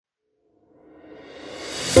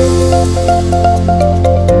Welcome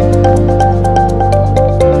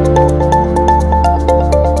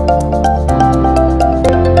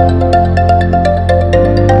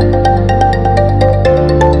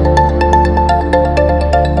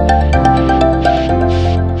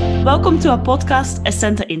to our podcast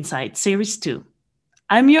Essenta Insight, Series 2.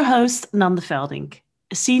 I'm your host, Nanda Veldink,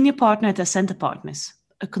 a senior partner at Essenta Partners,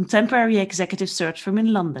 a contemporary executive search firm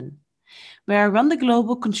in London, where I run the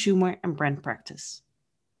global consumer and brand practice.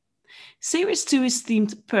 Series 2 is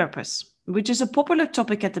themed Purpose, which is a popular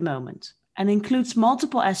topic at the moment and includes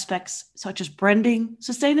multiple aspects such as branding,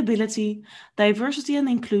 sustainability, diversity and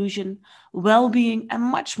inclusion, well-being, and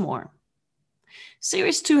much more.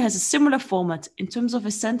 Series 2 has a similar format in terms of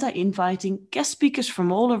Essenta inviting guest speakers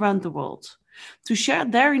from all around the world to share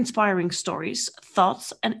their inspiring stories,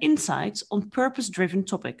 thoughts, and insights on purpose-driven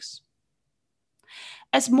topics.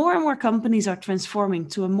 As more and more companies are transforming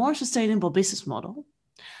to a more sustainable business model,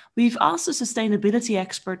 we've asked a sustainability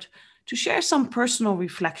expert to share some personal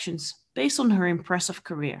reflections based on her impressive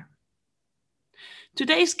career.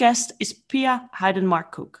 Today's guest is Pia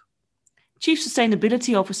Heidenmark-Cook, Chief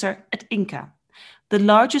Sustainability Officer at Ingka, the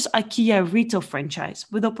largest IKEA retail franchise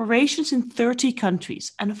with operations in 30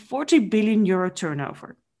 countries and a 40 billion euro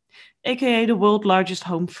turnover, aka the world's largest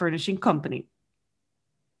home furnishing company.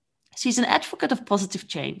 She's an advocate of positive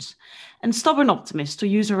change and stubborn optimist, to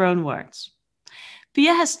use her own words.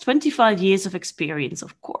 Pia has 25 years of experience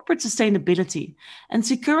of corporate sustainability, and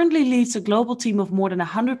she currently leads a global team of more than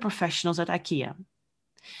 100 professionals at IKEA.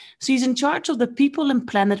 She's in charge of the People and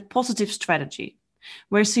Planet Positive strategy,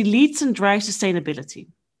 where she leads and drives sustainability.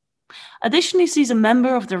 Additionally, she's a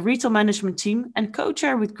member of the retail management team and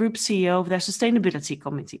co-chair with Group CEO of their sustainability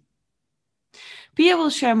committee. Pia will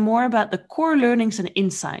share more about the core learnings and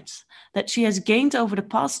insights that she has gained over the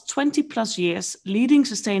past 20 plus years leading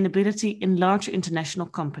sustainability in large international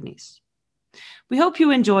companies. We hope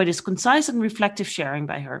you enjoy this concise and reflective sharing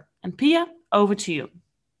by her. And Pia, over to you.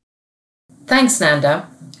 Thanks, Nanda.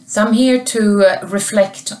 So I'm here to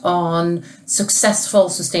reflect on successful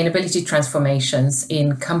sustainability transformations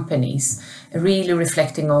in companies, really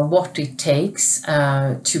reflecting on what it takes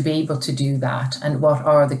to be able to do that and what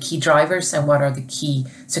are the key drivers and what are the key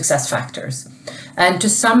success factors. And to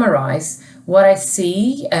summarize, what I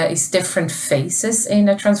see is different phases in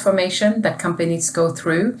a transformation that companies go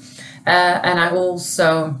through. And I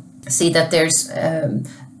also see that there's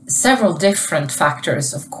several different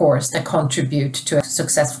factors, of course, that contribute to a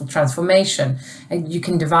successful transformation. And you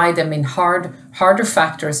can divide them in harder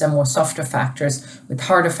factors and more softer factors, with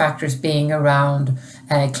harder factors being around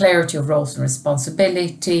clarity of roles and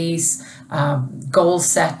responsibilities, goal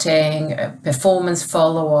setting, performance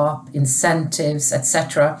follow-up, incentives,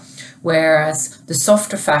 etc. Whereas the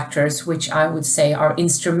softer factors, which I would say are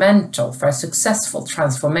instrumental for a successful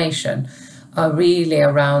transformation, are really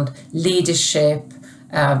around leadership,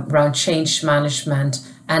 around change management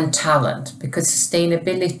and talent, because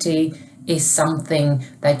sustainability is something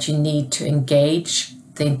that you need to engage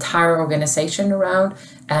the entire organization around,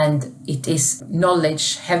 and it is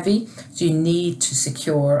knowledge heavy, so you need to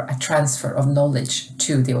secure a transfer of knowledge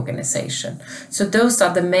to the organization. So those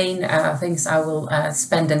are the main things I will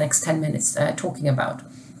spend the next 10 minutes talking about.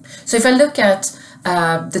 So if I look at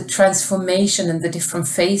the transformation and the different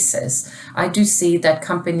phases, I do see that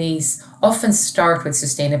companies often start with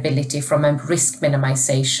sustainability from a risk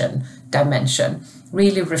minimization dimension,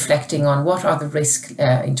 really reflecting on what are the risks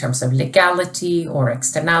in terms of legality or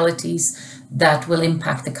externalities that will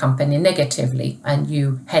impact the company negatively, and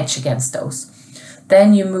you hedge against those.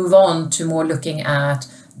 Then you move on to more looking at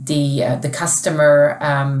the customer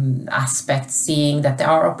aspect, seeing that there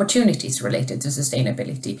are opportunities related to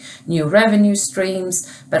sustainability, new revenue streams,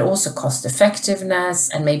 but also cost effectiveness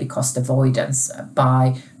and maybe cost avoidance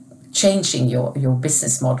by changing your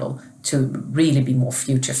business model to really be more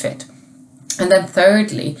future fit. And then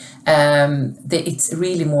thirdly, it's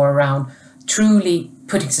really more around truly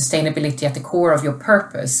putting sustainability at the core of your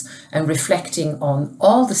purpose and reflecting on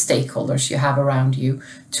all the stakeholders you have around you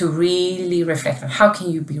to really reflect on how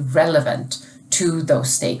can you be relevant to those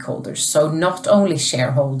stakeholders. So not only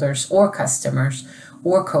shareholders or customers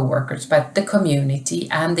or co-workers, but the community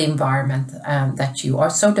and the environment that you are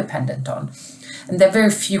so dependent on. And there are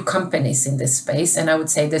very few companies in this space, and I would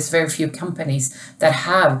say there's very few companies that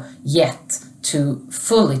have yet to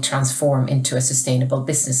fully transform into a sustainable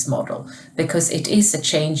business model, because it is a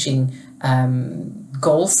changing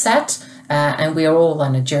goal set, and we are all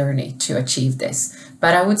on a journey to achieve this.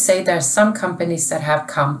 But I would say there are some companies that have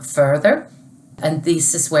come further, and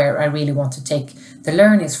this is where I really want to take the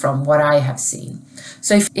learnings from what I have seen.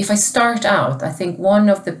 So if I start out, I think one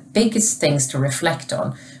of the biggest things to reflect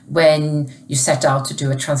on when you set out to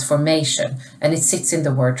do a transformation, and it sits in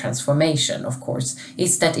the word transformation, of course,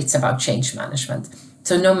 is that it's about change management.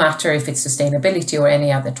 So no matter if it's sustainability or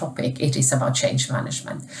any other topic, it is about change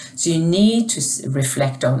management. So you need to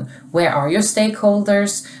reflect on where are your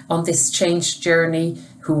stakeholders on this change journey,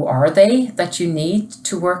 who are they that you need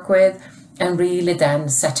to work with, and really then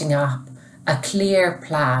setting up a clear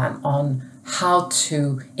plan on how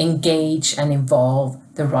to engage and involve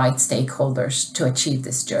the right stakeholders to achieve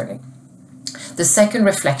this journey. The second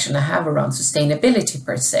reflection I have around sustainability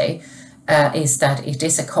per se is that it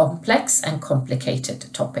is a complex and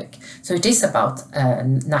complicated topic. So it is about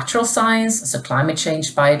natural science, so climate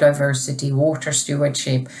change, biodiversity, water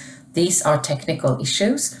stewardship. These are technical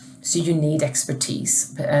issues, so you need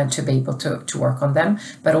expertise to be able to work on them.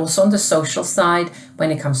 But also on the social side,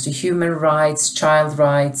 when it comes to human rights, child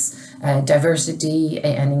rights, diversity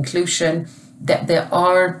and inclusion,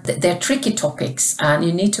 they're tricky topics, and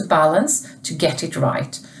you need to balance to get it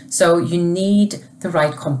right. So you need the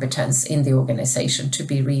right competence in the organization to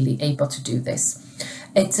be really able to do this.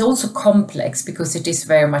 It's also complex because it is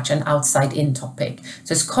very much an outside-in topic.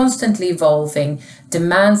 So it's constantly evolving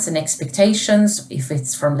demands and expectations, if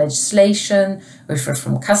it's from legislation, or if it's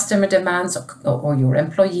from customer demands or your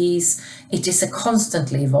employees. It is a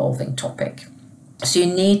constantly evolving topic. So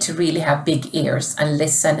you need to really have big ears and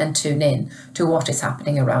listen and tune in to what is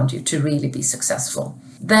happening around you to really be successful.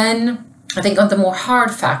 Then I think on the more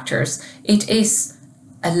hard factors, it is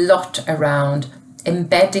a lot around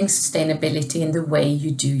embedding sustainability in the way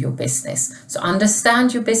you do your business. So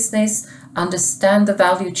understand your business, understand the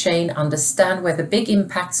value chain, understand where the big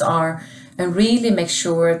impacts are, and really make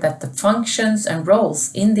sure that the functions and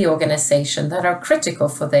roles in the organization that are critical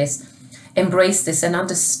for this embrace this and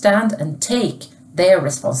understand and take their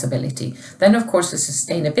responsibility. Then, of course, the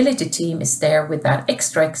sustainability team is there with that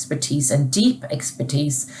extra expertise and deep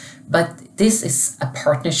expertise, but this is a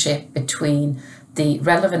partnership between the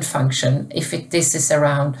relevant function. If this is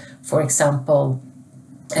around, for example,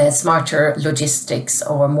 smarter logistics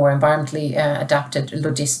or more environmentally adapted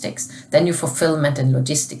logistics, then your fulfillment and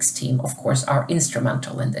logistics team, of course, are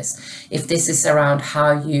instrumental in this. If this is around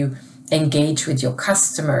how you engage with your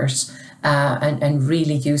customers and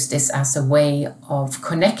really use this as a way of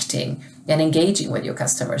connecting and engaging with your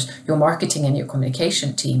customers, your marketing and your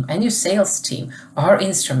communication team and your sales team are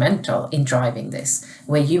instrumental in driving this,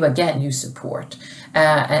 where you support.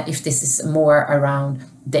 If this is more around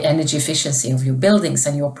the energy efficiency of your buildings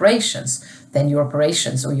and your operations, then your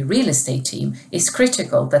operations or your real estate team is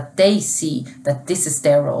critical that they see that this is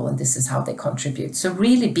their role and this is how they contribute. So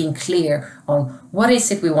really being clear on what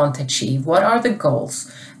is it we want to achieve, what are the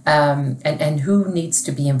goals, and who needs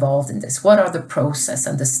to be involved in this, what are the process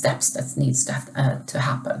and the steps that needs to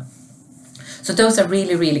happen. So those are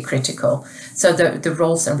really, really critical. So the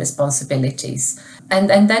roles and responsibilities.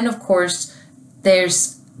 And then, of course,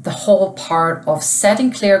 there's the whole part of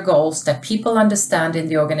setting clear goals that people understand in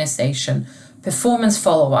the organization, performance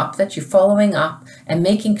follow-up, that you're following up and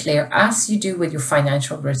making clear, as you do with your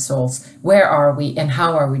financial results, where are we and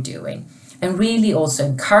how are we doing? And really also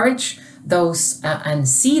encourage those and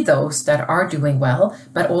see those that are doing well,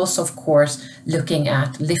 but also, of course, looking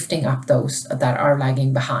at lifting up those that are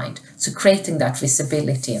lagging behind. So creating that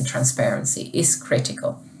visibility and transparency is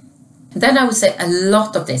critical. Then I would say a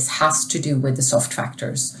lot of this has to do with the soft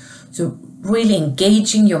factors. So really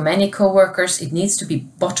engaging your many co-workers, it needs to be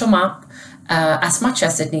bottom up as much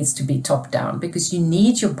as it needs to be top down, because you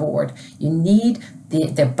need your board, you need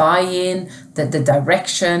the buy-in, the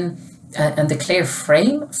direction, and the clear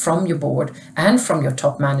frame from your board and from your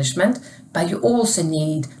top management, but you also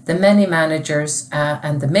need the many managers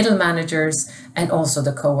and the middle managers and also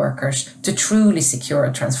the co-workers to truly secure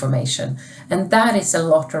a transformation. And that is a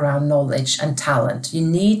lot around knowledge and talent. You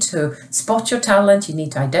need to spot your talent, you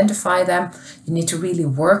need to identify them, you need to really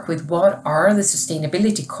work with what are the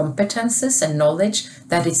sustainability competences and knowledge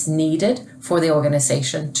that is needed for the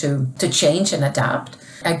organization to change and adapt.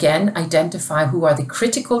 Again, identify who are the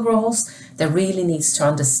critical roles that really needs to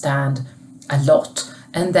understand a lot.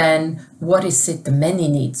 And then what is it the many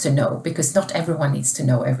need to know, because not everyone needs to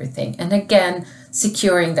know everything. And again,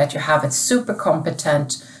 securing that you have a super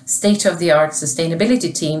competent, state-of-the-art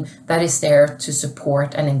sustainability team that is there to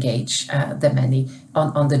support and engage the many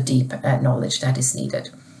on the deep knowledge that is needed.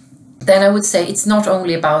 Then I would say it's not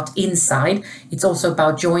only about inside, it's also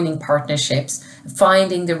about joining partnerships,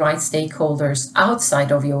 finding the right stakeholders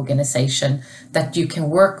outside of your organization that you can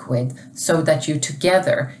work with so that you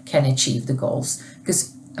together can achieve the goals.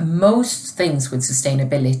 Because most things with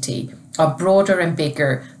sustainability are broader and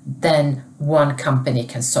bigger than one company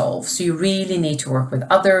can solve. So you really need to work with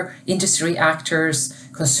other industry actors,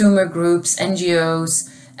 consumer groups, NGOs,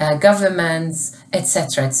 governments,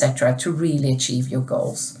 etc., to really achieve your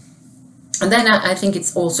goals. And then I think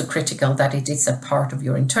it's also critical that it is a part of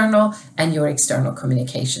your internal and your external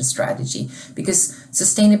communication strategy, because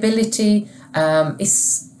sustainability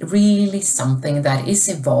is really something that is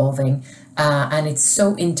evolving and it's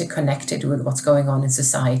so interconnected with what's going on in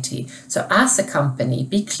society. So as a company,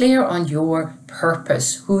 be clear on your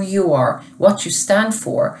purpose, who you are, what you stand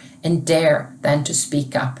for, and dare then to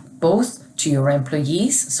speak up, both to your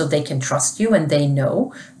employees so they can trust you and they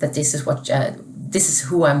know that this is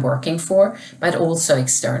who I'm working for, but also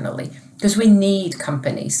externally, because we need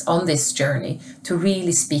companies on this journey to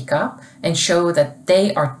really speak up and show that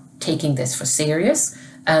they are taking this for serious.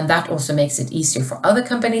 And that also makes it easier for other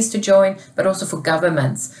companies to join, but also for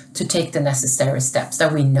governments to take the necessary steps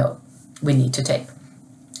that we know we need to take.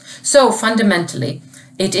 So fundamentally,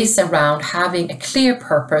 it is around having a clear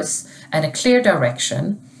purpose and a clear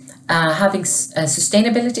direction, having a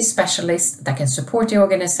sustainability specialist that can support the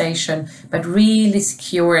organization, but really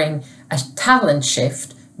securing a talent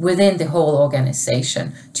shift within the whole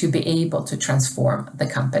organization to be able to transform the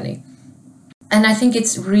company. And I think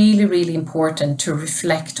it's really, really important to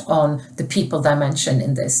reflect on the people dimension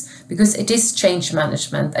in this, because it is change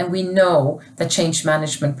management. And we know that change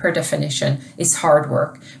management, per definition, is hard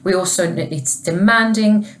work. It's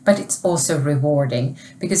demanding, but it's also rewarding,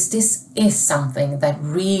 because this is something that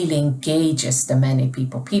really engages the many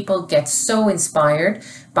people. People get so inspired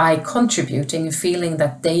by contributing and feeling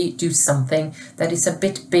that they do something that is a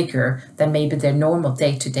bit bigger than maybe their normal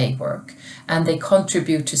day-to-day work. And they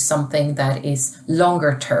contribute to something that is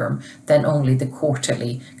longer term than only the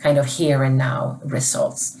quarterly kind of here and now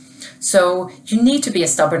results. So you need to be a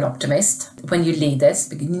stubborn optimist when you lead this,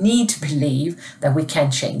 because you need to believe that we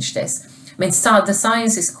can change this. I mean, the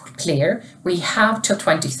science is clear. We have till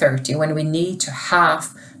 2030 when we need to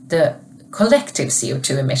halve the collective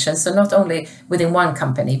CO2 emissions, so not only within one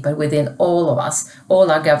company, but within all of us, all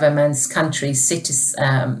our governments, countries, cities,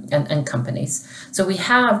 and companies. So we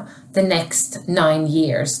have the next 9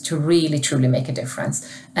 years to really, truly make a difference.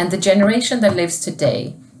 And the generation that lives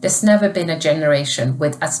today, there's never been a generation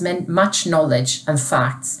with as much knowledge and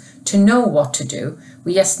facts to know what to do.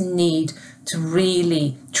 We just need to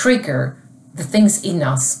really trigger the things in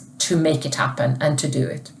us to make it happen and to do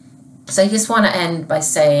it. So I just want to end by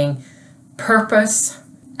saying, purpose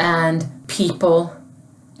and people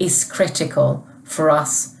is critical for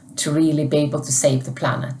us to really be able to save the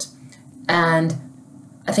planet. And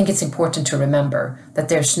I think it's important to remember that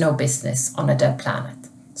there's no business on a dead planet.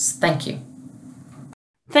 So thank you.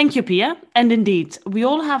 Thank you, Pia. And indeed, we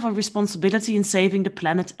all have a responsibility in saving the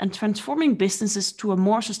planet and transforming businesses to a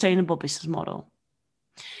more sustainable business model.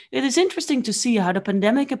 It is interesting to see how the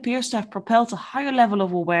pandemic appears to have propelled a higher level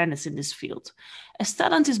of awareness in this field, as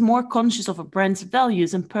talent is more conscious of a brand's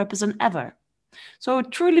values and purpose than ever. So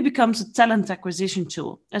it truly becomes a talent acquisition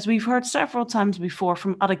tool, as we've heard several times before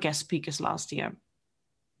from other guest speakers last year.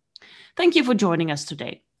 Thank you for joining us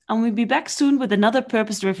today, and we'll be back soon with another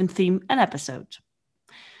purpose-driven theme and episode.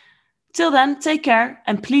 Till then, take care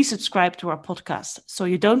and please subscribe to our podcast so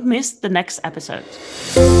you don't miss the next episode.